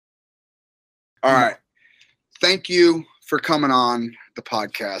All right. Thank you for coming on the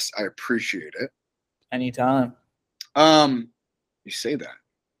podcast. I appreciate it. Anytime. You say that,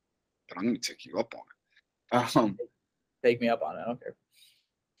 but I'm going to take you up on it. Take me up on it. I don't care.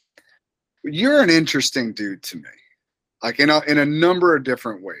 You're an interesting dude to me, like in a number of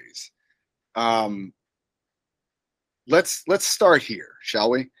different ways. Let's start here,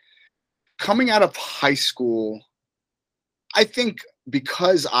 shall we? Coming out of high school, I think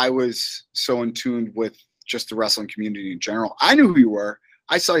because I was so in tune with just the wrestling community in general, I knew who you were.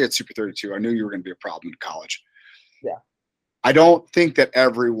 I saw you at Super 32. I knew you were going to be a problem in college. Yeah. I don't think that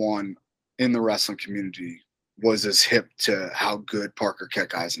everyone in the wrestling community was as hip to how good Parker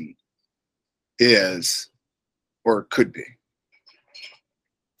Keckeisen is or could be.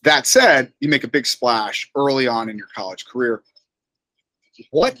 That said, you make a big splash early on in your college career.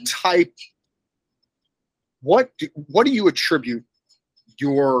 What do you attribute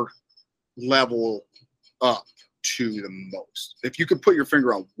your level up to the most? If you could put your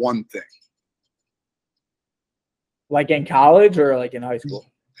finger on one thing. Like in college or like in high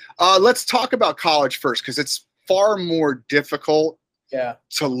school? Let's talk about college first, because it's far more difficult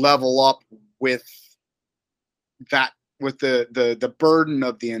to level up with that, with the burden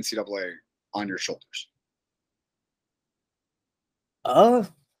of the NCAA on your shoulders. I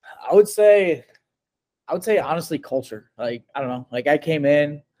would say honestly culture. Like, I don't know. Like, I came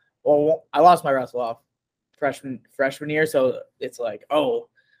in, well, I lost my wrestle off freshman year, so it's like, oh,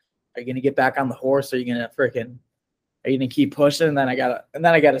 are you gonna get back on the horse? Or are you gonna keep pushing? And then I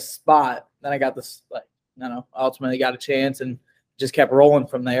got a spot. Then I got this, like, I don't know, ultimately got a chance and just kept rolling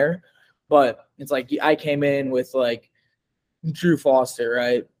from there. But it's like I came in with like Drew Foster,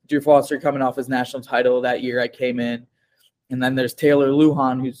 right? Drew Foster coming off his national title that year. I came in, and then there's Taylor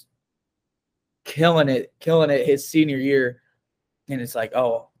Lujan, who's killing it his senior year. And it's like,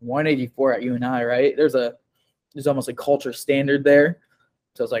 oh, 184 at UNI, right? There's almost a culture standard there.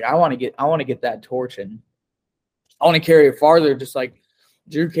 So it's like, I want to get that torch, and I want to carry it farther, just like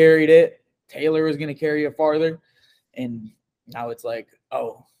Drew carried it. Taylor was going to carry it farther. And now it's like,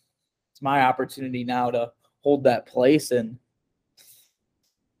 oh, it's my opportunity now to hold that place. And,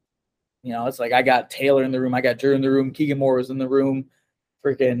 you know, it's like I got Taylor in the room. I got Drew in the room. Keegan Moore was in the room.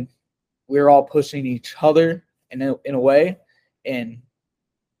 We were all pushing each other in a way. And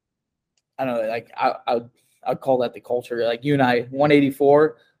I don't know, like I'd call that the culture. Like UNI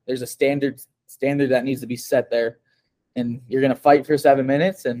 184, there's a standard that needs to be set there. And you're going to fight for 7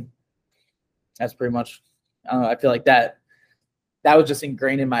 minutes. And that's pretty much, I don't know, I feel like that was just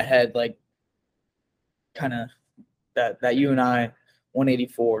ingrained in my head, like kind of that UNI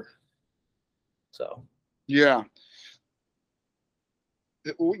 184. So. Yeah.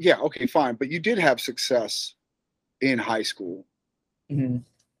 Yeah. Okay, fine. But you did have success in high school. Mm-hmm.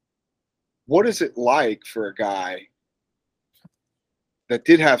 What is it like for a guy that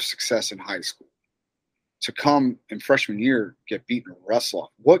did have success in high school to come in freshman year, get beaten in a wrestle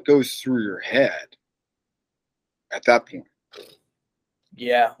off? What goes through your head at that point?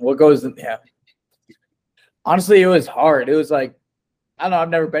 Yeah. Honestly, it was hard. It was like, I don't know, I've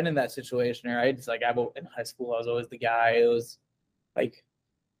never been in that situation, right? It's like in high school, I was always the guy. It was like,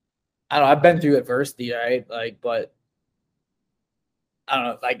 I don't know, I've been through adversity, right? Like, but I don't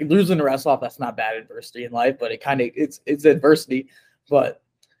know, like losing a wrestle off, that's not bad adversity in life, but it's adversity. But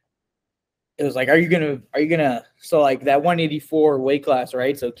it was like, are you gonna so like that 184 weight class,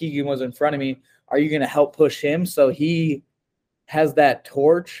 right? So Keegan was in front of me. Are you gonna help push him so he has that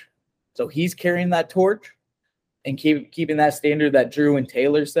torch? So he's carrying that torch and keeping that standard that Drew and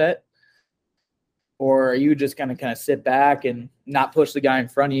Taylor set? Or are you just gonna kind of sit back and not push the guy in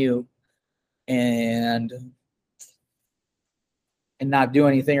front of you and not do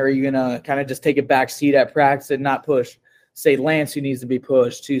anything? Or are you going to kind of just take a back seat at practice and not push, say, Lance, who needs to be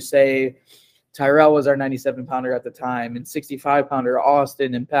pushed, to say Tyrell was our 97-pounder at the time, and 65-pounder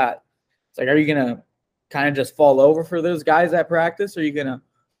Austin and Pat? It's like, are you going to kind of just fall over for those guys at practice? Or are you going to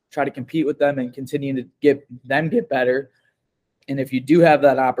try to compete with them and continue to get better? And if you do have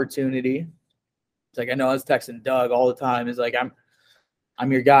that opportunity, it's like, I know I was texting Doug all the time. It's like,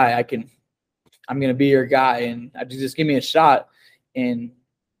 I'm your guy. I'm going to be your guy, and just give me a shot. And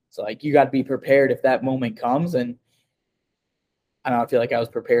so, like, you got to be prepared if that moment comes. And I don't know, I feel like I was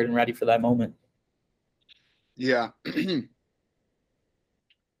prepared and ready for that moment. Yeah.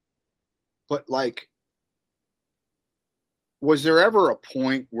 But like, was there ever a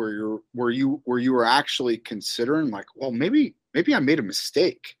point where you were actually considering, like, well, maybe I made a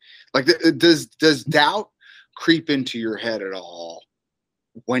mistake? Like, does doubt creep into your head at all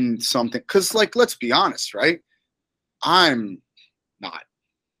when something? Because, like, let's be honest, right? I'm not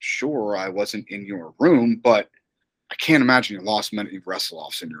sure I wasn't in your room, but I can't imagine you lost many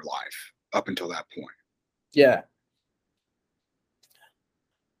wrestle-offs in your life up until that point. Yeah.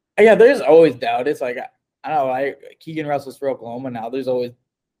 Yeah, there's always doubt. It's like, I don't know, Keegan wrestles for Oklahoma now. There's always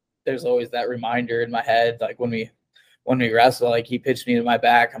that reminder in my head, like when we wrestle, like he pitched me to my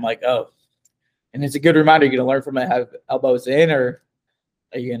back, I'm like, oh. And it's a good reminder. You're gonna learn from it, have elbows in, or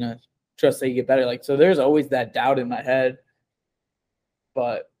are you gonna trust that you get better? Like, so there's always that doubt in my head.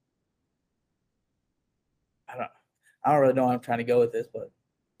 But I don't really know where I'm trying to go with this, but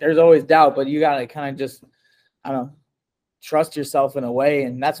there's always doubt, but you gotta kind of just, I don't know, trust yourself in a way.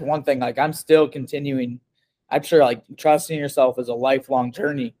 And that's one thing, like I'm still continuing. I'm sure like trusting yourself is a lifelong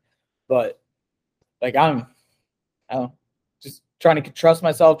journey, but like I don't know, just trying to trust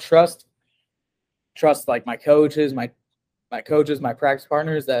myself, trust like my coaches, my practice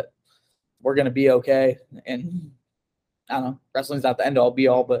partners, that we're going to be okay. And I don't know, wrestling's not the end all be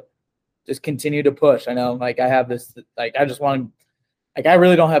all, but just continue to push. I know, like I have this, like I just want to, like I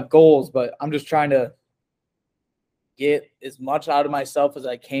really don't have goals, but I'm just trying to get as much out of myself as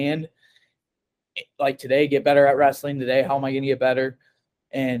I can. Like today, get better at wrestling today. How am I going to get better?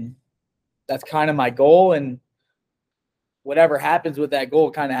 And that's kind of my goal. And whatever happens with that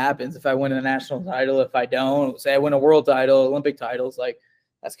goal kind of happens. If I win a national title, if I don't, say I win a world title, Olympic titles, like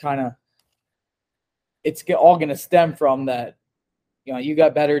that's kind of, it's all going to stem from that. You know, you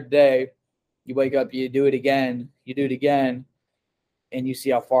got better today, you wake up, you do it again, and you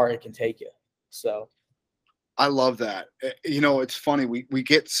see how far it can take you. So I love that. You know, it's funny. We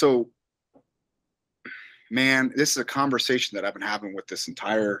get so, man, this is a conversation that I've been having with this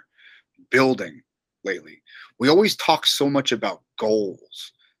entire building lately. We always talk so much about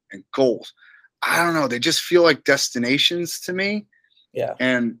goals and goals. I don't know. They just feel like destinations to me. Yeah.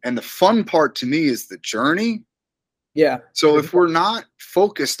 And the fun part to me is the journey. Yeah. So if we're not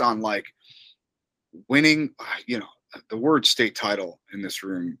focused on like winning, you know, the word state title in this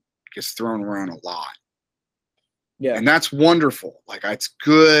room gets thrown around a lot. Yeah. And that's wonderful. Like it's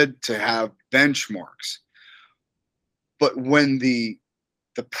good to have benchmarks. But when the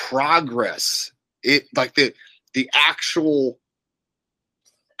progress, it like the actual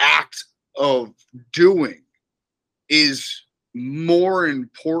act of doing is more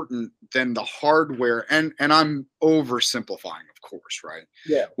important than the hardware, and I'm oversimplifying, of course, right?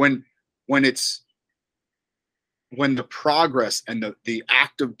 Yeah. When the progress and the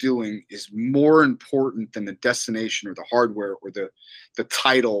act of doing is more important than the destination or the hardware or the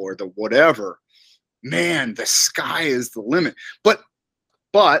title or the whatever, man, the sky is the limit. But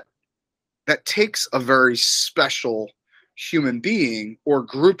that takes a very special human being or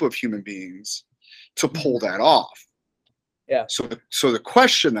group of human beings to pull that off. Yeah. So the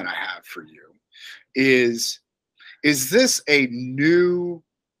question that I have for you is this a new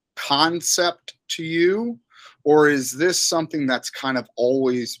concept to you, or is this something that's kind of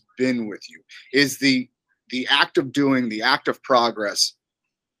always been with you? Is the act of doing, the act of progress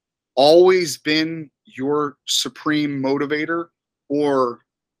always been your supreme motivator, or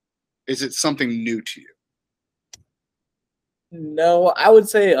is it something new to you? No, I would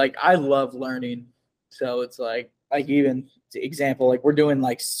say like I love learning. So it's like even example, like we're doing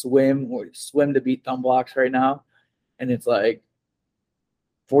like swim to beat thumb blocks right now. And it's like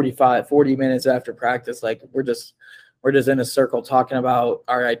 40 minutes after practice, like we're just in a circle talking about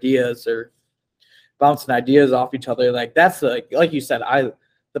our ideas or bouncing ideas off each other. Like that's like you said,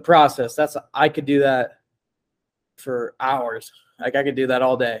 the process, I could do that for hours. Like I could do that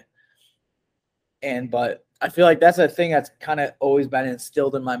all day. But I feel like that's a thing that's kind of always been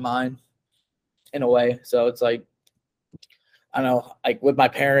instilled in my mind in a way. So it's like, I don't know, like with my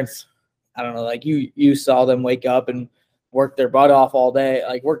parents, I don't know, like you saw them wake up and work their butt off all day,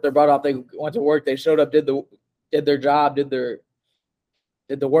 like work their butt off. They went to work, they showed up, did their job, did the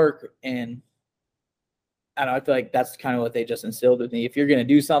work. And I don't know, I feel like that's kind of what they just instilled with me. If you're going to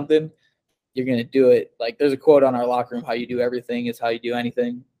do something, you're going to do it. Like there's a quote on our locker room, how you do everything is how you do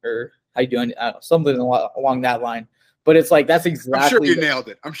anything, or how you do anything, something along that line. But it's like, that's exactly. I'm sure you nailed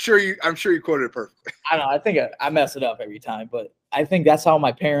it. I'm sure you quoted it perfectly. I don't know. I think I mess it up every time, but I think that's how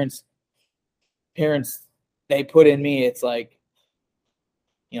my parents, they put in me. It's like,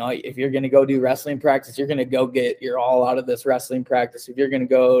 you know, if you're going to go do wrestling practice, you're going to go get your all out of this wrestling practice. If you're going to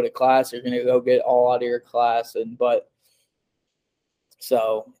go to class, you're going to go get all out of your class.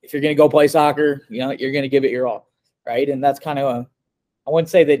 So if you're going to go play soccer, you know, you're going to give it your all. Right. And that's kind of I wouldn't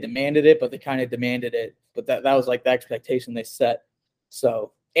say they demanded it, but they kind of demanded it. But that was like the expectation they set.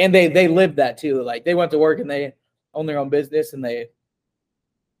 So, and they lived that too. Like they went to work and they own their own business and they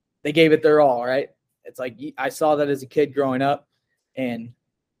gave it their all. Right. It's like, I saw that as a kid growing up, and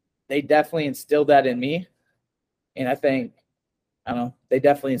they definitely instilled that in me. And I think, I don't know, they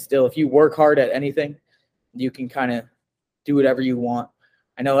definitely instill, if you work hard at anything, you can kind of do whatever you want.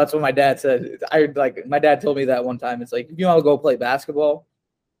 I know that's what my dad said. My dad told me that one time. It's like, if you want to go play basketball,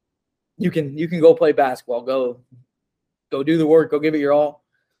 you can go play basketball. Go do the work, go give it your all.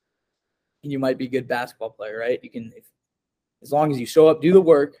 And you might be a good basketball player, right? You can, as long as you show up, do the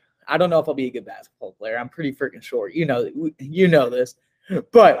work. I don't know if I'll be a good basketball player. I'm pretty freaking short. You know this.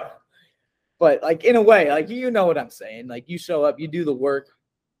 But like, in a way, like, you know what I'm saying? Like, you show up, you do the work,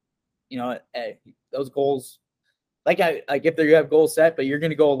 hey, those goals, like if you have goals set, but you're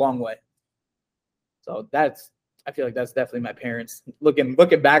going to go a long way. So I feel like that's definitely my parents looking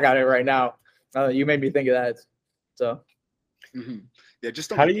back at it right now. You made me think of that. So, yeah, just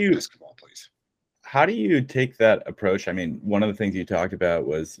don't play basketball, please. How do you take that approach? I mean, one of the things you talked about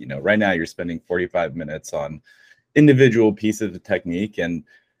was, right now you're spending 45 minutes on individual pieces of technique, and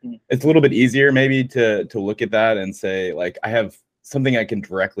it's a little bit easier maybe to look at that and say, like, I have something I can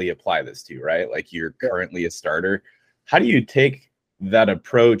directly apply this to, right? Like, you're currently a starter. How do you take that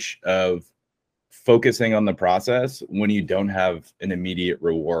approach of focusing on the process when you don't have an immediate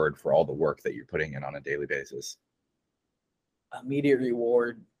reward for all the work that you're putting in on a daily basis? Immediate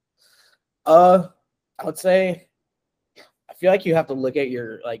reward. I would say, I feel like you have to look at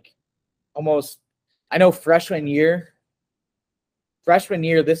your, like, almost, I know freshman year,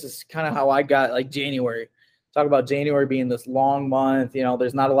 this is kind of how I got, like, January. Talk about January being this long month,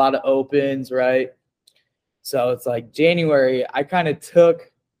 there's not a lot of opens, right? So it's like January, I just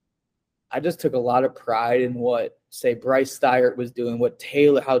took a lot of pride in what, say, Bryce Steyert was doing,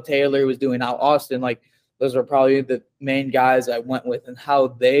 how Taylor was doing, how Austin, like, those are probably the main guys I went with, and how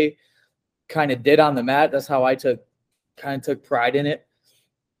they kind of did on the mat. That's how I took pride in it.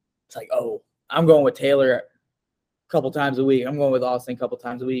 It's like, oh, I'm going with Taylor a couple times a week. I'm going with Austin a couple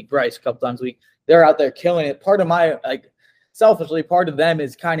times a week. Bryce a couple times a week. They're out there killing it. Part of my, like, selfishly, part of them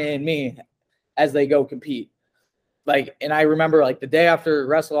is kind of in me as they go compete. Like, and I remember, like, the day after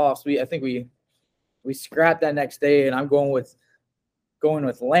wrestle-offs, I think we scrapped that next day, and I'm going with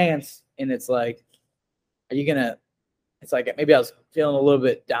Lance, and it's like, it's like, maybe I was feeling a little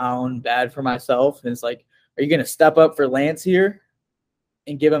bit down, bad for myself. And it's like, are you going to step up for Lance here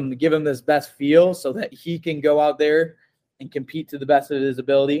and give him this best feel so that he can go out there and compete to the best of his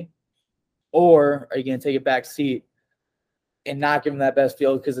ability? Or are you going to take a back seat and not give him that best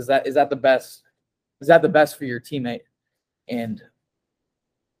feel? Because is that the best? Is that the best for your teammate? And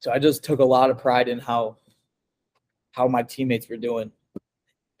so I just took a lot of pride in how my teammates were doing.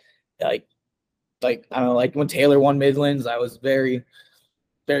 Like, I don't know, like when Taylor won Midlands, I was very,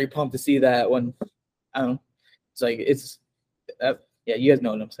 very pumped to see that. When, I don't know, it's like, yeah, you guys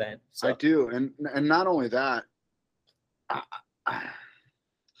know what I'm saying. So. I do. And not only that,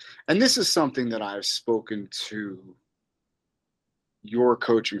 and this is something that I've spoken to your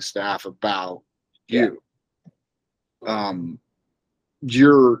coaching staff about you.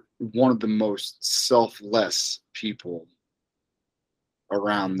 You're one of the most selfless people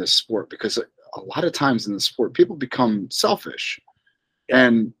around this sport, because a lot of times in the sport, people become selfish,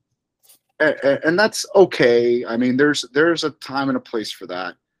 and that's okay. I mean, there's a time and a place for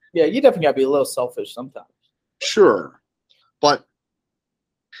that. Yeah, you definitely gotta be a little selfish sometimes. Sure, but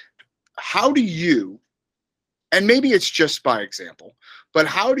how do you, and maybe it's just by example, but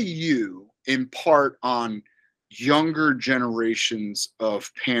how do you impart on younger generations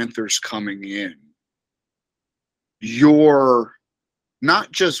of Panthers coming in your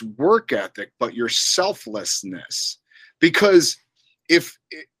not just work ethic, but your selflessness? Because if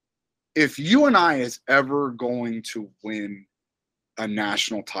UNI is ever going to win a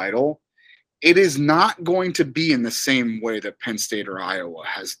national title, it is not going to be in the same way that Penn State or Iowa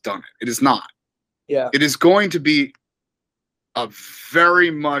has done it. It is not. Yeah. It is going to be a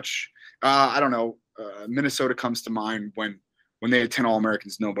very much, I don't know, Minnesota comes to mind when they had 10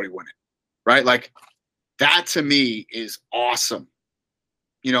 All-Americans, nobody won it, right? Like, that to me is awesome.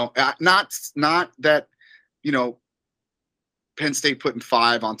 Not that, Penn State putting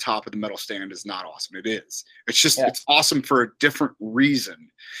 5 on top of the medal stand is not awesome. It is. It's just, It's awesome for a different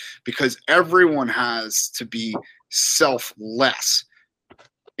reason, because everyone has to be selfless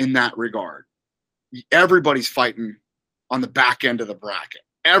in that regard. Everybody's fighting on the back end of the bracket.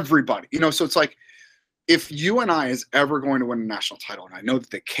 Everybody, so it's like, if UNI is ever going to win a national title, and I know that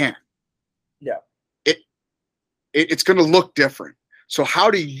they can, it's going to look different. So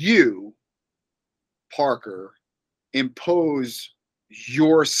how do you, Parker, impose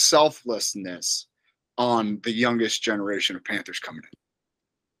your selflessness on the youngest generation of Panthers coming in?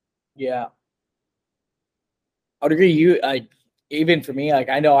 Yeah, I would agree. even for me, like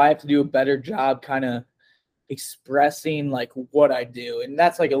I know I have to do a better job kind of expressing like what I do. And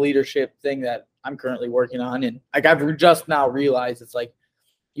that's like a leadership thing that I'm currently working on. And like I've just now realized it's like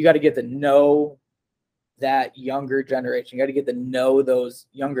you got to get to know that younger generation. You got to get to know those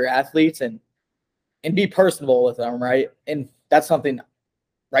younger athletes and be personable with them, right? And that's something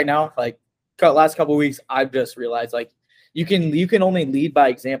right now, like last couple of weeks, I've just realized like you can only lead by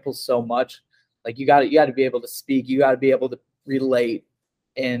example so much. Like you got to be able to speak, you got to be able to relate,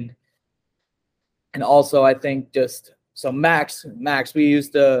 and also I think just so Max, we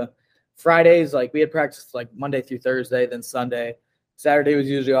used to Fridays, like we had practice like Monday through Thursday, then Sunday. Saturday was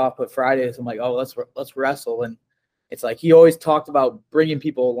usually off, but Fridays I'm like, oh, let's wrestle. And it's like he always talked about bringing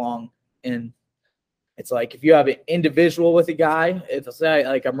people along. And it's like if you have an individual with a guy, if it's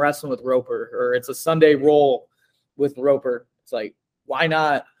like I'm wrestling with Roper or it's a Sunday roll with Roper, it's like why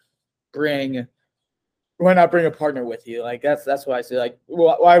not bring a partner with you? Like that's what I say. Like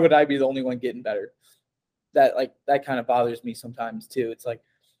why would I be the only one getting better? That kind of bothers me sometimes too. It's like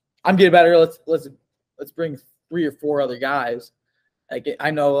I'm getting better. Let's bring 3 or 4 other guys. Like I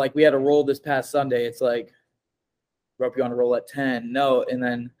know, like we had a roll this past Sunday. It's like, Rope, you want to roll at 10? No, and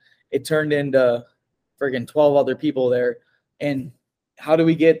then it turned into friggin' 12 other people there. And how do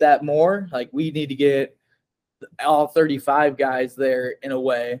we get that more? Like we need to get all 35 guys there in a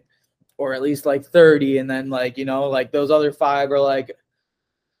way, or at least like 30. And then like like those other 5 are like,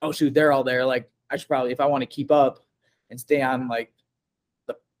 oh shoot, they're all there. Like I should probably, if I want to keep up and stay on like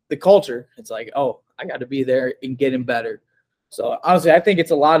the culture, it's like, oh, I got to be there and getting better. So honestly, I think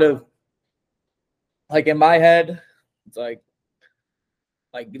it's a lot of like in my head, it's like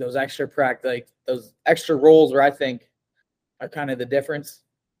those extra practice, like those extra roles where I think are kind of the difference.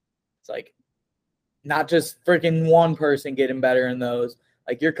 It's like not just freaking one person getting better in those.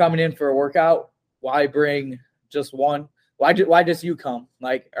 Like you're coming in for a workout, why bring just one? Why just you come?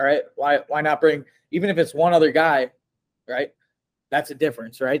 Like, all right, why not bring, even if it's one other guy, right? That's a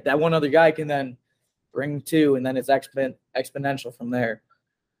difference, right? That one other guy can then bring 2, and then it's exponential from there.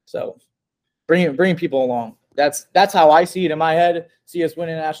 So bring people along. That's how I see it in my head. See us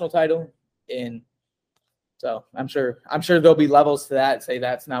winning a national title, and so I'm sure there'll be levels to that. Say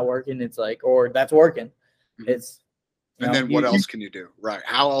that's not working. It's like, or that's working. It's then what else can you do? Right?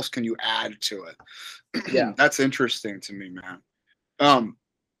 How else can you add to it? Yeah, that's interesting to me, man.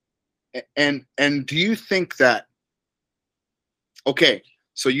 And do you think that? Okay,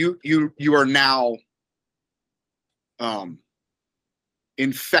 so you are now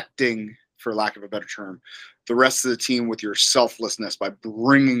infecting, for lack of a better term, the rest of the team with your selflessness by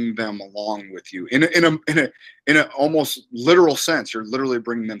bringing them along with you in a almost literal sense. You're literally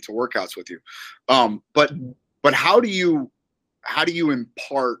bringing them to workouts with you. But how do you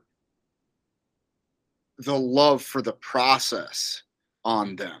impart the love for the process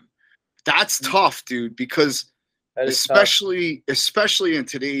on them? That's tough, dude, because especially in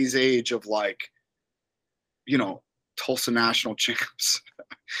today's age of like, Tulsa national champs,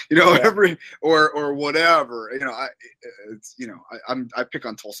 every or whatever, I pick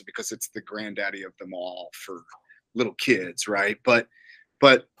on Tulsa because it's the granddaddy of them all for little kids, right? But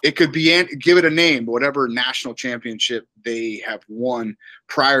it could be, give it a name, whatever national championship they have won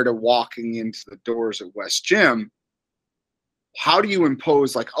prior to walking into the doors at West Gym. How do you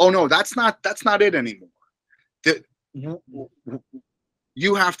impose like, oh no, that's not it anymore?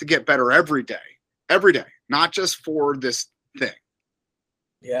 You have to get better every day, not just for this thing.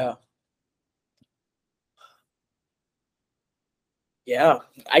 Yeah.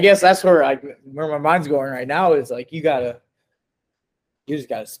 I guess that's where my mind's going right now is like, you just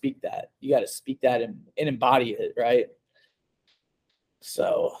gotta speak that. You gotta speak that and embody it, right?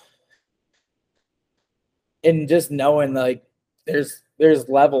 So, and just knowing like there's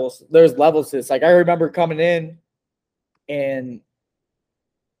levels to this. Like I remember coming in and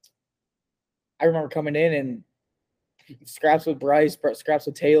scraps with Bryce, scraps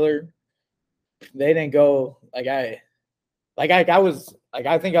with Taylor. They didn't go I think I was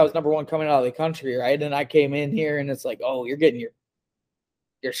number 1 coming out of the country, right? And I came in here and it's like, oh, you're getting your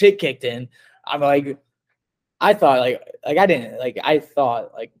shit kicked in. I'm like, I thought I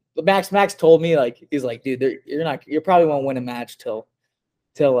thought Max told me like, he's like, dude, you probably won't win a match till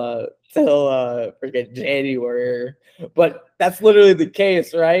freaking January. But that's literally the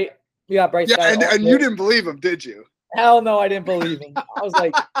case, right? You got Bryce. Yeah, and you didn't believe him, did you? Hell no, I didn't believe him. I was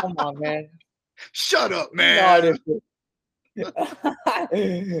like, come on, man. Shut up, man. No, I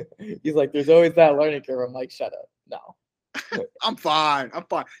didn't. He's like, there's always that learning curve. I'm like, shut up. No. I'm fine.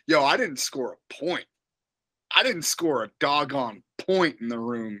 Yo, I didn't score a point. I didn't score a doggone point in the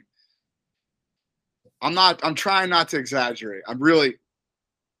room I'm trying not to exaggerate. I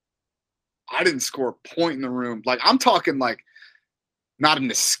didn't score a point in the room. Like, I'm talking like not an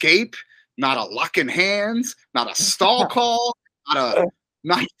escape, not a locking hands, not a stall call, not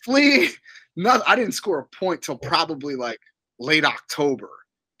a flea. I didn't score a point till probably like late October,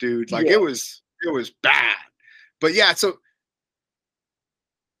 dude. Like, it was bad. But yeah,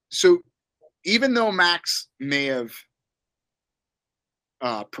 so even though Max may have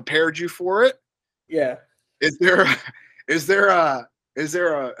prepared you for it, is there a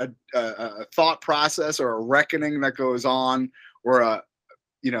thought process or a reckoning that goes on, or a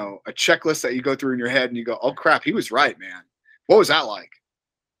checklist that you go through in your head and you go, oh crap, he was right, man? What was that like?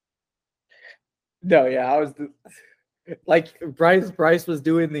 No, yeah, I was like Bryce was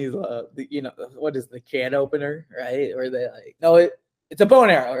doing these what is the can opener, right? Or they like, no, it's a bow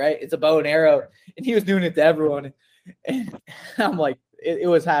and arrow, right? It's a bow and arrow, and he was doing it to everyone, and I'm like, it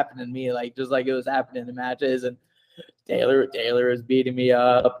was happening to me, like, just like it was happening in matches. And Taylor was beating me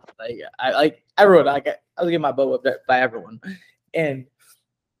up, like everyone, I was getting my butt whipped by everyone. And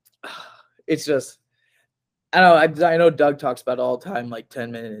it's just, I know Doug talks about it all the time, like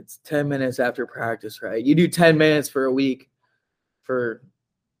 10 minutes after practice, right? You do 10 minutes for a week,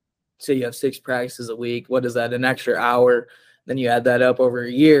 say you have 6 practices a week. What is that? An extra hour. Then you add that up over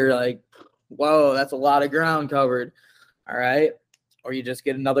a year, like, whoa, that's a lot of ground covered. All right. Or you just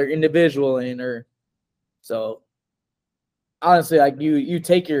get another individual in, or so honestly, like you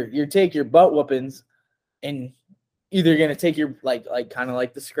take your butt whoopings, and either you're gonna take your like kind of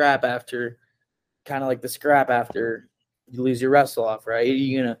like the scrap after you lose your wrestle off, right?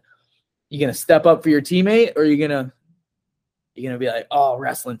 You gonna step up for your teammate, or you're gonna be like, oh,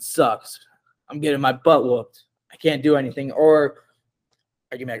 wrestling sucks, I'm getting my butt whooped, I can't do anything. Or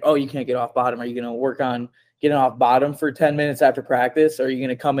are you gonna be like, oh, you can't get off bottom? Are you gonna work on getting off bottom for 10 minutes after practice? Or are you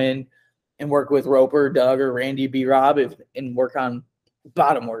gonna come in and work with Roper, Doug, or Randy B. Rob and work on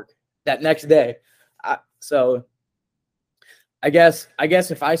bottom work that next day? So I guess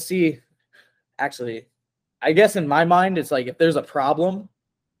if I see, actually, I guess in my mind, it's like, if there's a problem,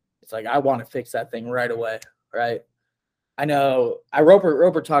 it's like, I want to fix that thing right away, right? I know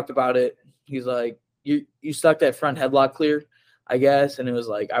Roper talked about it. He's like, you stuck that front headlock clear, I guess. And it was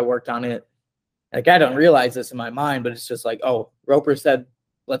like, I worked on it. Like, I don't realize this in my mind, but it's just like, oh, Roper said,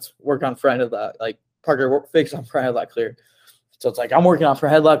 let's work on front headlock. Like, Parker fix on front headlock clear. So it's like, I'm working on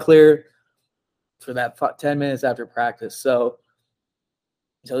front headlock clear for that 10 minutes after practice. So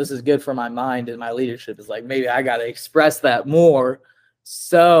this is good for my mind, and my leadership is like, maybe I got to express that more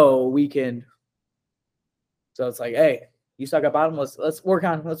so we can. So it's like, hey, you suck at bottom. Let's work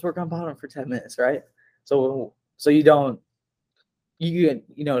on bottom for 10 minutes, right? So you don't, you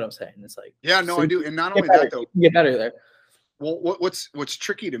know what I'm saying? It's like, yeah, no, so I do. And not only that, though, you get better there. Well, what's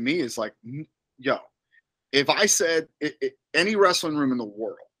tricky to me is like, yo, if I said any wrestling room in the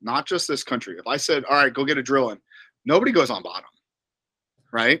world, not just this country, if I said, all right, go get a drill in, nobody goes on bottom,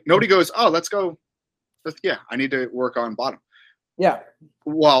 right? Nobody goes, oh, let's go. Yeah, I need to work on bottom. Yeah.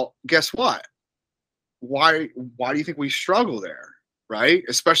 Well, guess what? Why do you think we struggle there, right?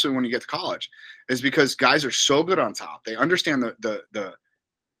 Especially when you get to college, is because guys are so good on top. They understand the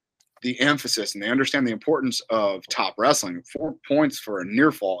emphasis, and they understand the importance of top wrestling. 4 points for a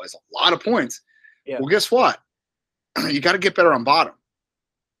near fall is a lot of points. Yeah. Well, guess what? You got to get better on bottom.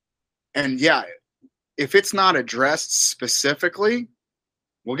 And yeah, if it's not addressed specifically,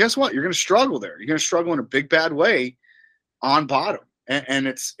 well, guess what? You're going to struggle there. You're going to struggle in a big, bad way on bottom. And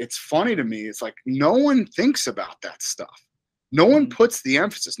it's funny to me. It's like, no one thinks about that stuff. No one puts the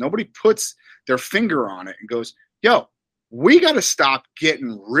emphasis. Nobody puts their finger on it and goes, yo, we got to stop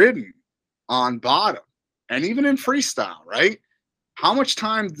getting ridden on bottom. And even in freestyle, right? How much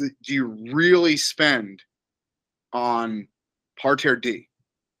time do you really spend on parterre D?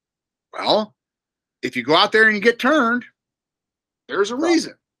 Well, if you go out there and you get turned, there's a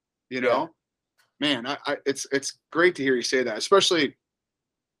reason, you know. Man, it's great to hear you say that, especially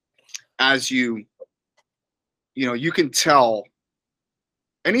as you can tell.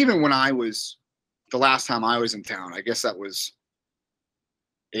 And even when the last time I was in town, I guess that was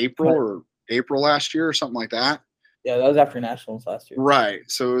April last year or something like that. Yeah, that was after Nationals last year. Right.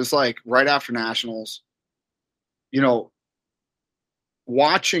 So it was like right after Nationals,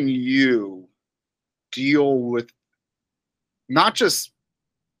 watching you deal with not just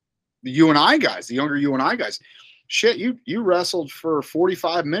the UNI guys, the younger UNI guys. Shit, you wrestled for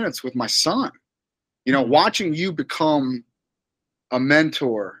 45 minutes with my son. Watching you become a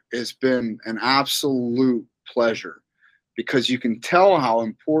mentor has been an absolute pleasure, because you can tell how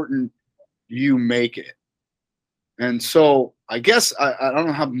important you make it. And so I guess I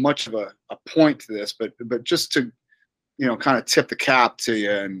don't have much of a point to this, but just to, kind of tip the cap to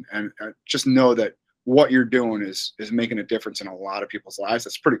you and just know that what you're doing is making a difference in a lot of people's lives.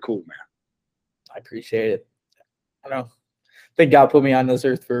 That's pretty cool, man. I appreciate it. I don't know. I think God put me on this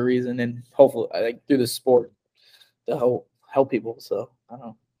earth for a reason, and hopefully I think through the sport to help people. So I don't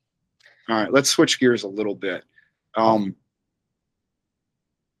know. All right, let's switch gears a little bit.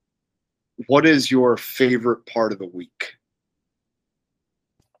 What is your favorite part of the week?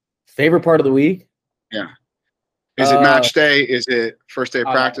 Favorite part of the week? Yeah. Is it match day? Is it first day of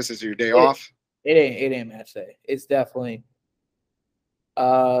practice? Is it your day off? It ain't match day. It's definitely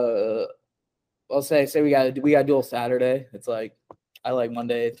I'll say we got dual Saturday. It's like I like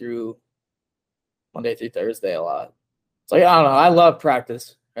Monday through Thursday a lot. It's like I don't know. I love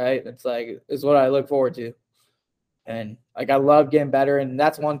practice, right? It's what I look forward to. And like I love getting better, and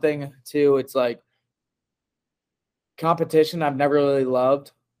that's one thing too. It's like competition I've never really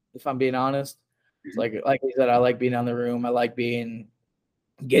loved, if I'm being honest. It's like you said, I like being on the room. I like getting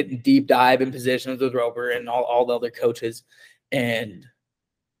deep dive in positions with Roper and all the other coaches, and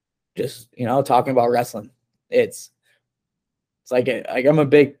just talking about wrestling. It's like I'm a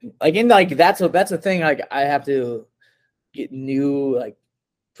big that's a thing. Like I have to get new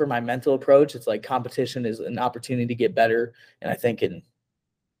for my mental approach. It's like competition is an opportunity to get better, and I think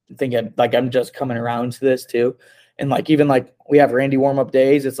I'm just coming around to this too. And even we have Randy warm up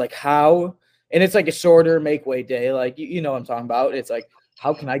days. It's like and it's like a shorter make weight day. Like you know what I'm talking about. It's like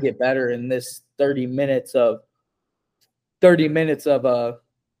how can I get better in this 30 minutes of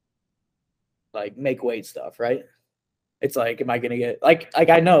make weight stuff, right? It's like, am I gonna get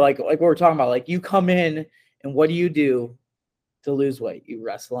I know like what we're talking about. Like you come in and what do you do to lose weight? You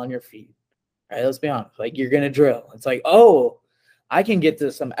wrestle on your feet, right? Let's be honest. Like you're gonna drill. It's like, oh, I can get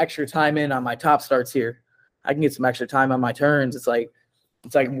some extra time in on my top starts here. I can get some extra time on my turns. It's like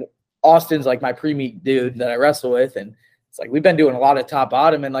Austin's like my pre-meet dude that I wrestle with, and it's like we've been doing a lot of top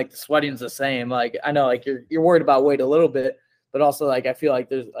bottom, and like the sweating's the same. Like I know like you're worried about weight a little bit, but also like I feel like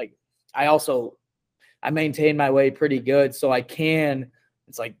there's like I maintain my weight pretty good, so I can.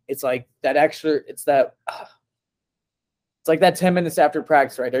 It's like that extra. It's like that 10 minutes after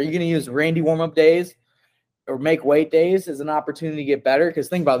practice, right? Are you going to use Randy warm-up days or make weight days as an opportunity to get better? Because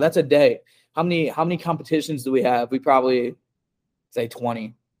think about it, that's a day. How many competitions do we have? We probably say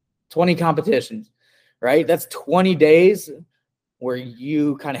 20 competitions, right? That's 20 days where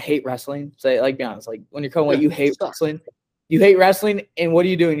you kind of hate wrestling. Say, like, be honest, like when you're coming weight, you hate wrestling. You hate wrestling, and what are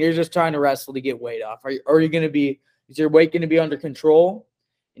you doing? You're just trying to wrestle to get weight off. Is your weight going to be under control,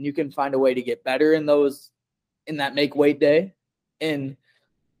 and you can find a way to get better in that make weight day? And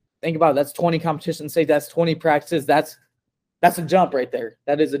think about it, that's 20 competitions. Say that's 20 practices. That's a jump right there.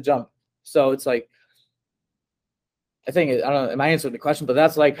 That is a jump. So it's like, I don't know, am I answering the question? But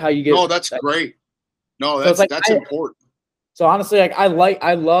that's like how you get. No, that's great. No, that's important. So honestly,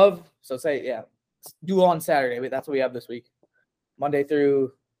 so say, yeah, dual on Saturday. But that's what we have this week, Monday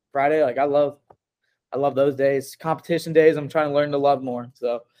through Friday. Like I love those days. Competition days, I'm trying to learn to love more.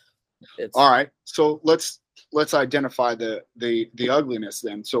 So it's all right. So let's identify the ugliness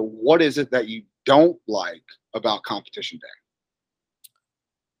then. So what is it that you don't like about competition day?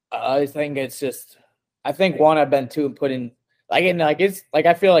 I think it's just, one, I've been too putting it's like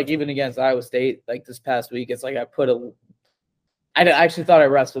I feel like even against Iowa State, like this past week, it's like I actually thought I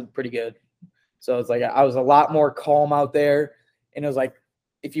wrestled pretty good. So it's like I was a lot more calm out there, and it was like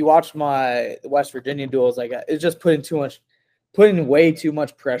if you watch my West Virginia duels, like it's just putting way too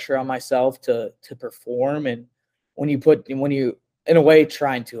much pressure on myself to perform, and when you in a way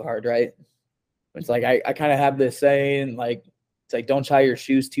trying too hard, right? It's like I kind of have this saying like it's like don't tie your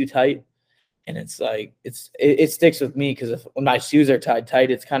shoes too tight. And it's like it sticks with me because when my shoes are tied tight,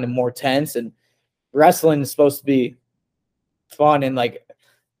 it's kind of more tense. And wrestling is supposed to be fun and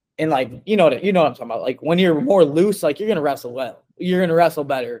you know what I'm talking about. Like when you're more loose, like you're gonna wrestle well, you're gonna wrestle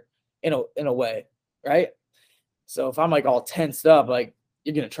better in a way, right? So if I'm like all tensed up, like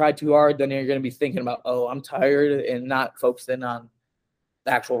you're gonna try too hard, then you're gonna be thinking about, oh, I'm tired, and not focusing on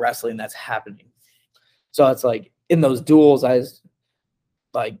the actual wrestling that's happening. So it's like in those duels, I was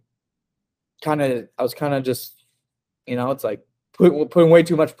kind of just, it's like putting way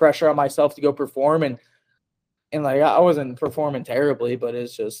too much pressure on myself to go perform, and like I wasn't performing terribly, but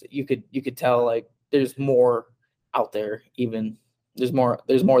it's just you could tell like there's more out there. Even there's more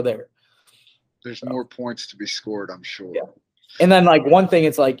there. There's more points to be scored, I'm sure. Yeah. And then like one thing,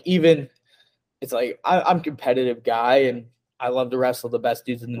 it's like I'm a competitive guy, and I love to wrestle the best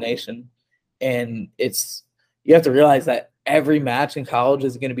dudes in the nation, and you have to realize that every match in college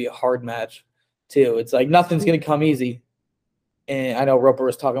is going to be a hard match too. It's like nothing's going to come easy. And I know Roper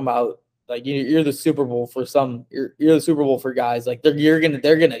was talking about like you're the Super Bowl for some. You're the Super Bowl for guys. Like they're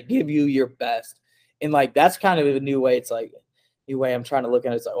gonna give you your best, and like that's kind of a new way. It's like new way I'm trying to look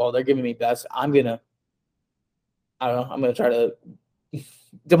at it. It's like, oh, they're giving me best. I don't know. I'm gonna try to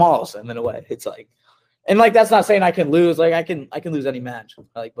demolish them in a way. It's like, and like that's not saying I can lose. Like I can lose any match.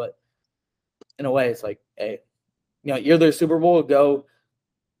 Like, but in a way, it's like, hey, you're the Super Bowl. Go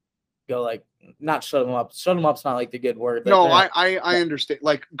like. Not shut them up. Shut them up's not like the good word. No, I understand.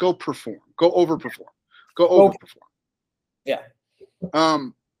 Like, go perform. Go overperform. Go overperform. Yeah.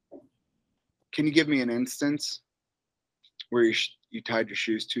 Can you give me an instance where you tied your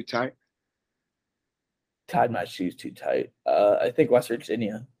shoes too tight? Tied my shoes too tight. I think West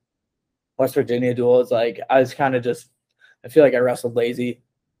Virginia duel is like I was kind of just. I feel like I wrestled lazy,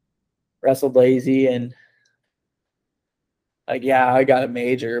 and like I got a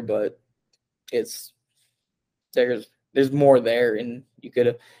major, but. There's more there, and you could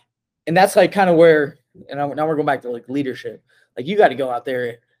have, and that's like kind of where, and now we're going back to like leadership. Like you got to go out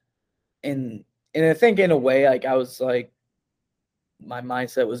there, and I think in a way, like I was like, my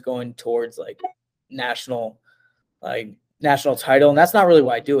mindset was going towards like national title, and that's not really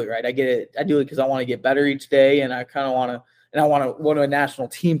why I do it, right? I do it because I want to get better each day, and I kind of want to, and I want a national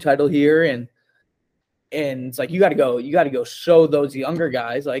team title here, and it's like you got to go show those younger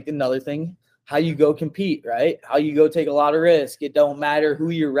guys. Like another thing. How you go compete, right? How you go take a lot of risk. It don't matter who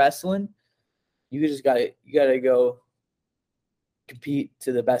you're wrestling. You gotta go compete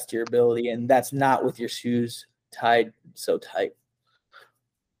to the best of your ability, and that's not with your shoes tied so tight.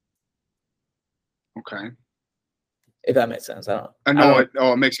 Okay. If that makes sense, I don't know. I know it.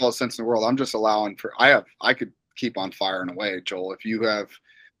 Oh, it makes all the sense in the world. I'm just allowing for. I could keep on firing away, Joel. If you have.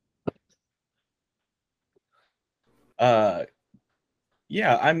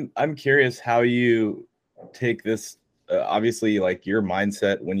 Yeah, I'm curious how you take this. Obviously, like your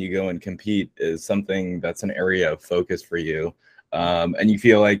mindset when you go and compete is something that's an area of focus for you, and you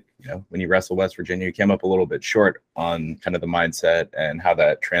feel like when you wrestle West Virginia, you came up a little bit short on kind of the mindset and how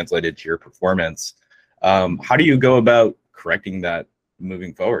that translated to your performance. How do you go about correcting that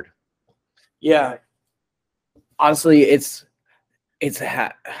moving forward? Yeah, honestly,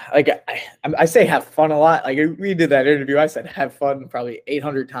 like I say have fun a lot. Like we did that interview, I said have fun probably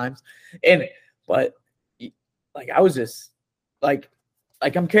 800 times, but like I was just like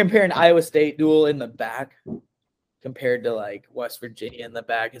I'm comparing Iowa State duel in the back compared to like West Virginia in the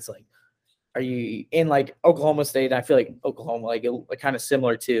back. It's like, are you in like Oklahoma State? I feel like Oklahoma like kind of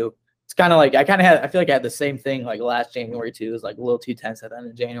similar too. It's kind of like I feel like I had the same thing like last January too. It was like a little too tense at the end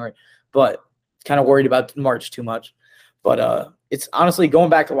of January, but kind of worried about March too much. But it's honestly going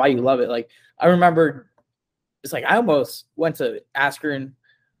back to why you love it. Like I remember, it's like I almost went to Askren,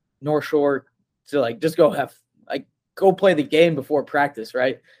 North Shore to like just go play the game before practice,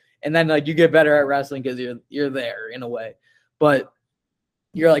 right? And then like you get better at wrestling because you're there in a way. But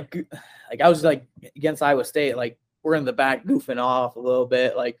you're like I was like against Iowa State, like we're in the back goofing off a little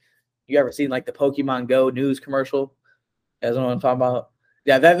bit. Like you ever seen like the Pokemon Go news commercial? You guys know what I'm talking about?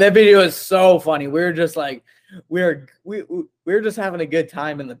 Yeah, that video is so funny. We were just like we're just having a good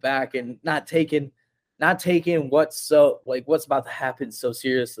time in the back and not taking what's about to happen so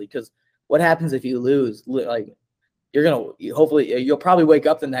seriously. Because what happens if you lose? Like you'll probably wake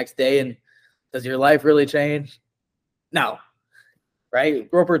up the next day and does your life really change? No, right?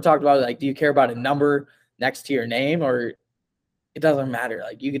 Roper talked about like, do you care about a number next to your name, or it doesn't matter?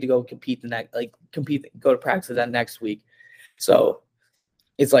 Like you get to go compete go to practice that next week. So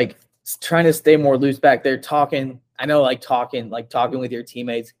it's like trying to stay more loose back there, talking. I know talking with your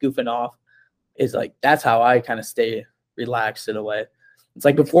teammates, goofing off is like, that's how I kind of stay relaxed in a way. It's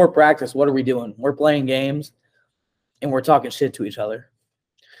like before practice, what are we doing? We're playing games and we're talking shit to each other.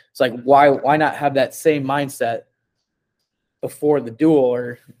 It's like, why not have that same mindset before the duel?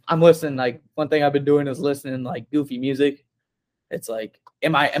 Or I'm listening, like one thing I've been doing is listening like goofy music. It's like,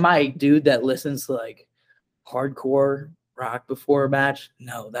 am I a dude that listens to like hardcore rock before a match?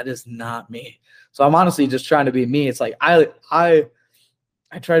 No, that is not me. So I'm honestly just trying to be me. It's like I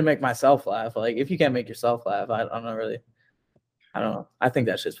try to make myself laugh. Like if you can't make yourself laugh, I don't know. I think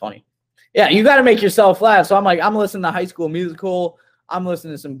that shit's funny. Yeah, you got to make yourself laugh. So I'm like, I'm listening to High School Musical. I'm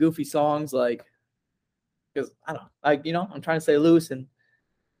listening to some goofy songs, like, because I don't like, I'm trying to stay loose, and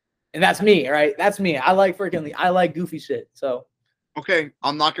that's me, right? That's me. I like goofy shit. So. Okay,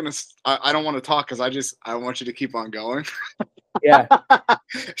 I'm not gonna. I don't want to talk because I want you to keep on going. Yeah.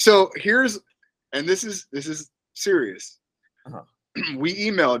 So this is serious. Uh-huh. We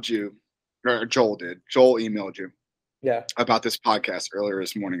emailed you, or Joel did. Joel emailed you. Yeah. About this podcast earlier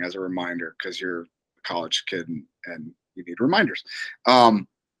this morning as a reminder, because you're a college kid and you need reminders.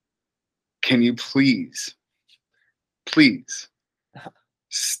 Can you please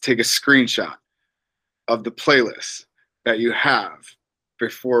take a screenshot of the playlist that you have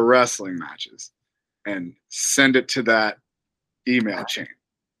before wrestling matches and send it to that email chain?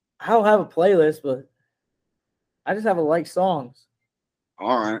 I don't have a playlist, but I just have a like songs.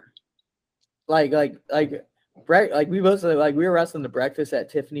 All right. Like we mostly like we were wrestling the breakfast at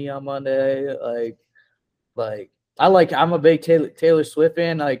Tiffany on Monday. I'm a big Taylor Swift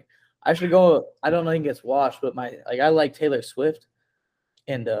fan. Like I should go. I don't think it's washed, but I like Taylor Swift,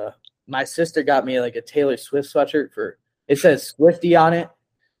 and my sister got me like a Taylor Swift sweatshirt it says Swifty on it,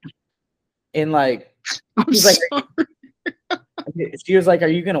 and like she was like, "Are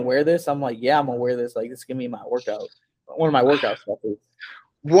you gonna wear this?" I'm like, "Yeah, I'm gonna wear this. Like this is gonna be my workout. One of my workout stuff."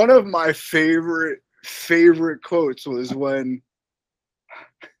 One of my favorite quotes was when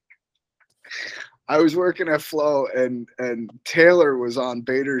I was working at Flow and Taylor was on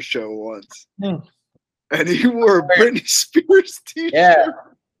Bader's show once. And he wore a Britney Spears t-shirt. Yeah.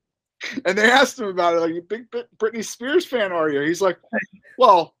 And they asked him about it, like, you big Britney Spears fan, are you? He's like,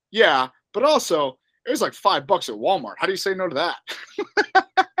 well, yeah, but also it was like $5 at Walmart. How do you say no to that?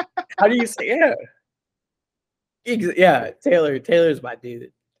 How do you say yeah? Yeah, Taylor's my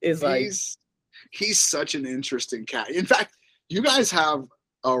dude. He's such an interesting cat. In fact, you guys have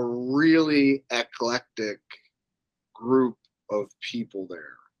a really eclectic group of people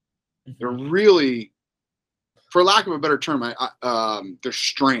there. Mm-hmm. They're really, for lack of a better term, they're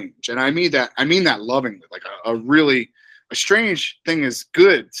strange, and I mean that lovingly. Like a strange thing is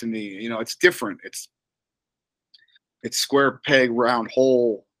good to me. You know, it's different. It's square peg, round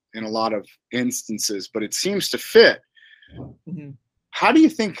hole in a lot of instances, but it seems to fit. Mm-hmm. How do you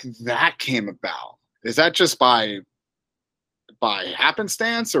think that came about? Is that just by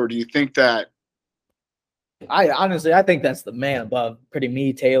happenstance, or do you think that? I think that's the man above. Pretty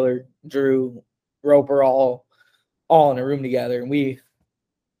me, Taylor, Drew, Roper, all in a room together, and we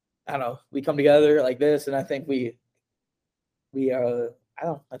come together like this, and I think I think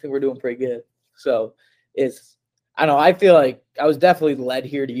we're doing pretty good. So I feel like I was definitely led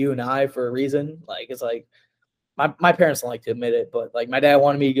here to you and I for a reason. Like it's like my parents don't like to admit it, but like my dad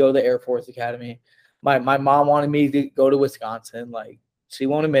wanted me to go to the Air Force Academy. My mom wanted me to go to Wisconsin. Like she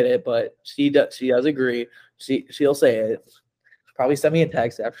won't admit it, but she does agree. She'll say it. She'll probably send me a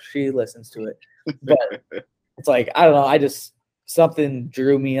text after she listens to it. But it's like I don't know. Something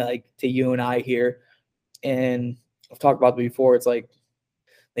drew me like to you and I here, and I've talked about it before. It's like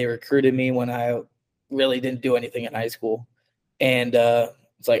they recruited me when I really didn't do anything in high school, and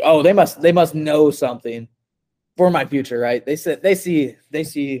it's like, oh, they must know something for my future, right? They said they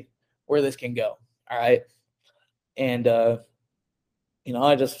see where this can go. All right. And, I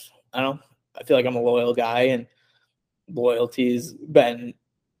feel like I'm a loyal guy, and loyalty's been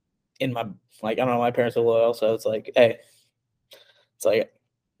in my, like, I don't know, my parents are loyal. So it's like, hey, it's like,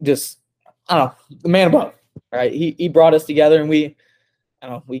 just, I don't know, the man above, right? He brought us together, and we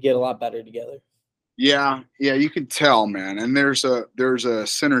get a lot better together. Yeah. You can tell, man. And there's a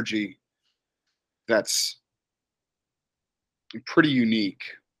synergy that's pretty unique.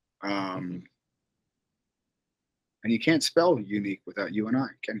 And you can't spell unique without you and I,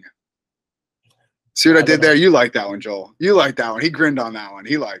 can you? See what I did there? You like that one, Joel. You like that one. He grinned on that one.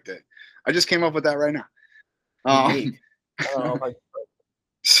 He liked it. I just came up with that right now.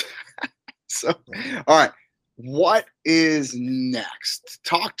 So, all right. What is next?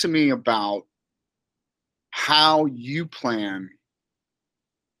 Talk to me about how you plan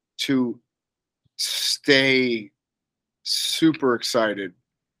to stay super excited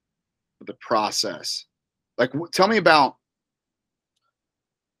for the process. Like, tell me about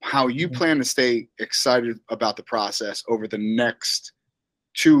how you plan to stay excited about the process over the next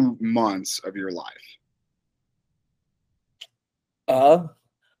 2 months of your life. I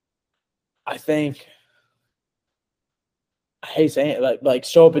think I hate saying it, like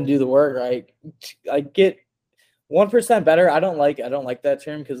show up and do the work, right? Like get 1% better. I don't like that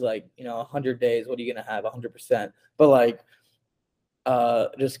term because 100 days, what are you gonna have 100%? But like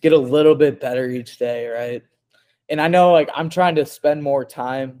just get a little bit better each day, right? And I know like I'm trying to spend more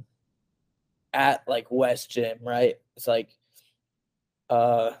time at like West Gym, right? It's like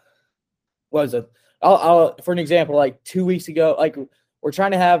what was it? I'll for an example, like 2 weeks ago, like we're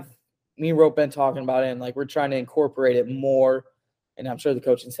trying to have me and Rope been talking about it, and like we're trying to incorporate it more. And I'm sure the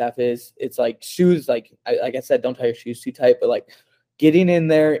coaching staff is. It's like shoes, like I said, don't tie your shoes too tight, but like getting in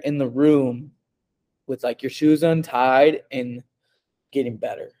there in the room with like your shoes untied and getting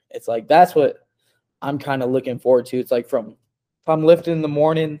better. It's like that's what I'm kind of looking forward to. It's like if I'm lifting in the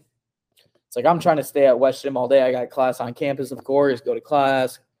morning, It's like I'm trying to stay at West Gym all day. I got class on campus, of course, go to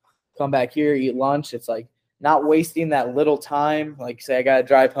class, come back here, eat lunch. It's like not wasting that little time. Like, say I got to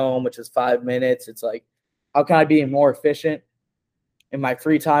drive home, which is 5 minutes. It's like, how can I be more efficient in my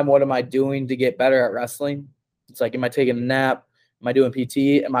free time? What am I doing to get better at wrestling? It's like, am I taking a nap? Am I doing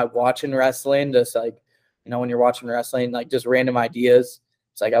PT? Am I watching wrestling? Just like, when you're watching wrestling, like just random ideas.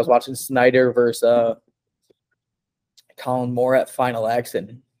 It's like I was watching Snyder versus Colin Moore at Final X,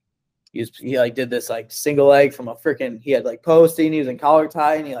 and he like did this like single leg from he had like posting, he was in collar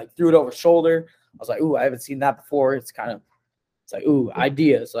tie, and he like threw it over shoulder. I was like, ooh, I haven't seen that before. It's like, ooh,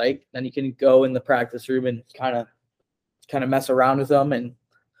 ideas. Like then you can go in the practice room and kind of mess around with them, and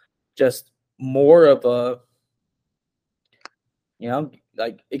just more of a,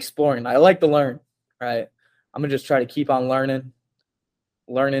 like exploring. I like to learn, right? I'm gonna just try to keep on learning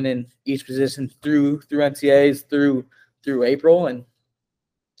in each position through NCAAs through April, and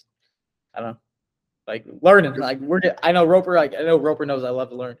I don't know, like learning. Like I know Roper knows I love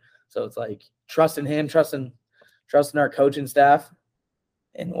to learn, so it's like trusting him, trusting our coaching staff,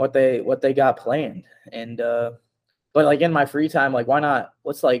 and what they got planned. And but like in my free time, like why not?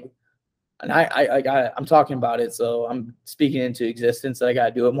 What's like, and I'm talking about it, so I'm speaking into existence that I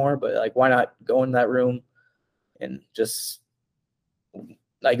gotta do it more. But like, why not go in that room and just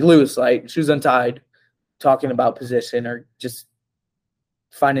like loose, like shoes untied, talking about position, or just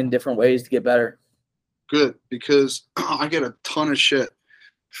finding different ways to get better. Good, because I get a ton of shit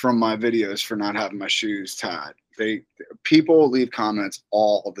from my videos for not having my shoes tied. People leave comments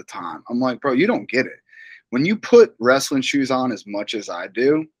all the time. I'm like, bro, you don't get it. When you put wrestling shoes on as much as I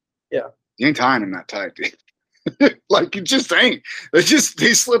do, yeah, you ain't tying them that tight, dude. Like you just ain't. They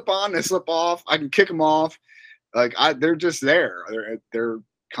slip on, they slip off. I can kick them off. Like they're just there. They're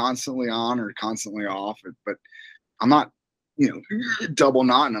constantly on or constantly off. But I'm not, double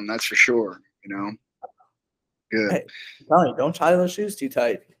knotting them. That's for sure. Good. Hey, I'm telling you, don't tie those shoes too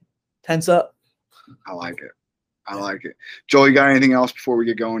tight. Tense up. I like it. Joel, you got anything else before we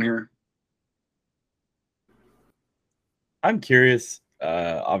get going here? I'm curious.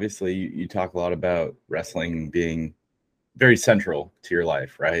 Obviously, you talk a lot about wrestling being very central to your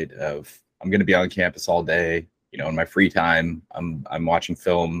life, right? I'm going to be on campus all day. In my free time, I'm watching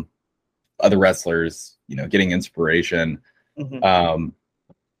film, other wrestlers, getting inspiration. Mm-hmm.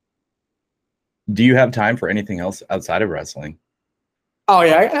 Do you have time for anything else outside of wrestling? Oh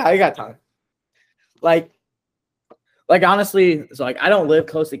yeah, I got time. Like honestly, it's like I don't live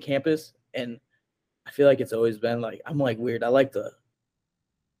close to campus, and I feel like it's always been like I'm like weird. I like to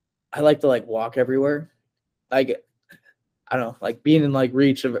like walk everywhere. Like I don't know, like being in like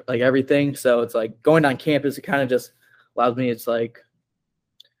reach of like everything. So it's like going on campus, it kind of just allows me. It's like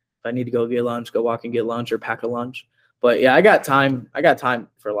if I need to go get lunch, go walk and get lunch or pack a lunch. But yeah, I got time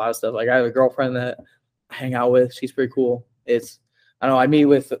for a lot of stuff. Like I have a girlfriend that I hang out with. She's pretty cool. I don't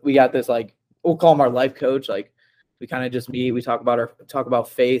know, we got this like, we'll call him our life coach. Like we kind of just meet, we talk about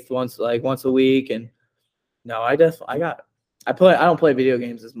faith once a week. And no, I don't play video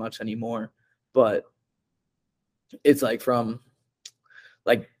games as much anymore, but it's like from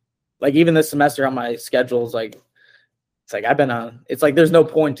like even this semester on my schedules, like it's like I've been on, it's like there's no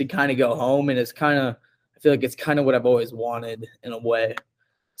point to kind of go home, and it's kind of, I feel like it's kind of what I've always wanted in a way.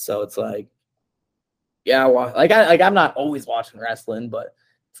 So it's like, yeah, well, I'm not always watching wrestling, but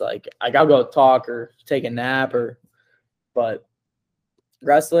it's like I'll go talk or take a nap but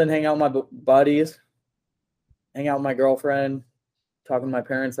wrestling, hang out with my buddies, hang out with my girlfriend, talking to my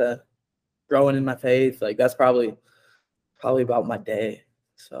parents, that growing in my faith. Like that's probably about my day.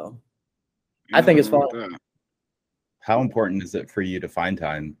 So yeah, I think it's fun. How important is it for you to find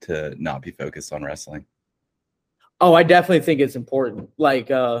time to not be focused on wrestling? Oh, I definitely think it's important. Like,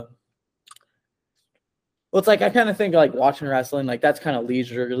 well, it's like I kind of think like watching wrestling, like that's kind of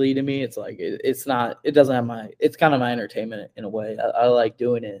leisurely to me. It's like it's kind of my entertainment in a way. I like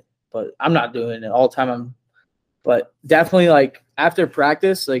doing it, but I'm not doing it all the time. But definitely like after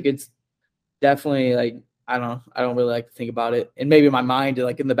practice, like it's definitely like I don't really like to think about it. And maybe my mind,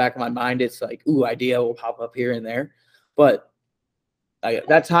 like in the back of my mind, it's like, ooh, idea will pop up here and there. But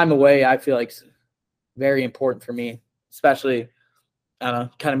that time away, I feel like very important for me, especially, I don't know,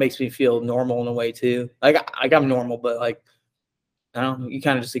 kind of makes me feel normal in a way too. Like I'm normal, but like, I don't know, you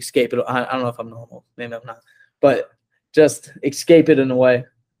kind of just escape it. I don't know if I'm normal. Maybe I'm not, but just escape it in a way.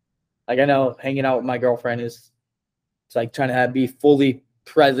 Like I know hanging out with my girlfriend it's like trying to be fully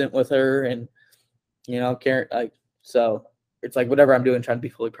present with her and, care. Like, so it's like whatever I'm doing, trying to be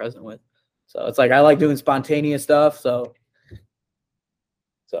fully present with. So it's like, I like doing spontaneous stuff. So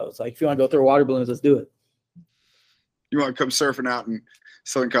it's like, if you want to go throw water balloons, let's do it. You want to come surfing out in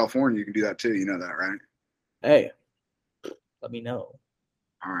Southern California, you can do that too. You know that, right? Hey, let me know.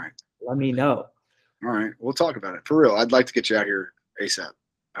 All right. Let me know. All right. We'll talk about it. For real, I'd like to get you out here ASAP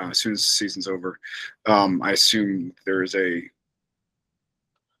as soon as the season's over. I assume there is a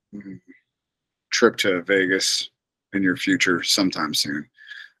trip to Vegas in your future sometime soon.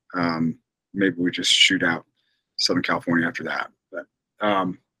 Maybe we just shoot out Southern California after that. But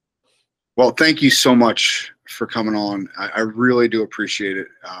well, thank you so much for coming on. I really do appreciate it.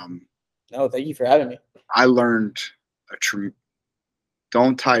 No, thank you for having me. I learned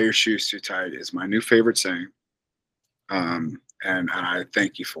don't tie your shoes too tight is my new favorite saying. And I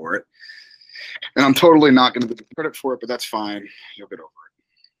thank you for it. And I'm totally not going to give credit for it, but that's fine. You'll get over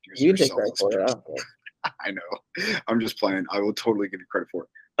it. You can take credit for it. I don't care. I know. I'm just playing. I will totally give you credit for it.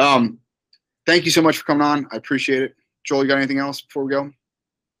 Thank you so much for coming on. I appreciate it. Joel, you got anything else before we go?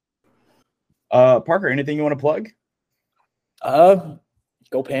 Parker, anything you want to plug?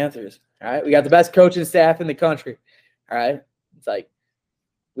 Go Panthers. All right. We got the best coaching staff in the country. All right. It's like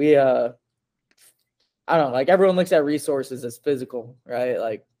we I don't know, like everyone looks at resources as physical, right?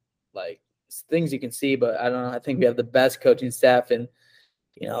 Like things you can see, but I don't know. I think we have the best coaching staff, and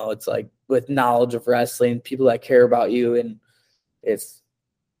it's like with knowledge of wrestling, people that care about you, and it's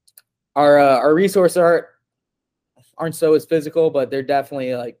our resources aren't so as physical, but they're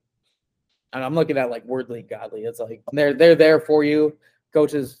definitely like, and I'm looking at like worldly godly. It's like they're there for you.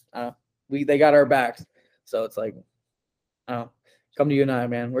 Coaches, they got our backs. So it's like, come to you and I,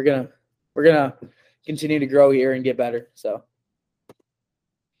 man. We're gonna continue to grow here and get better. So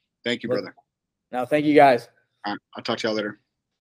thank you, brother. No, thank you guys. All right, I'll talk to y'all later.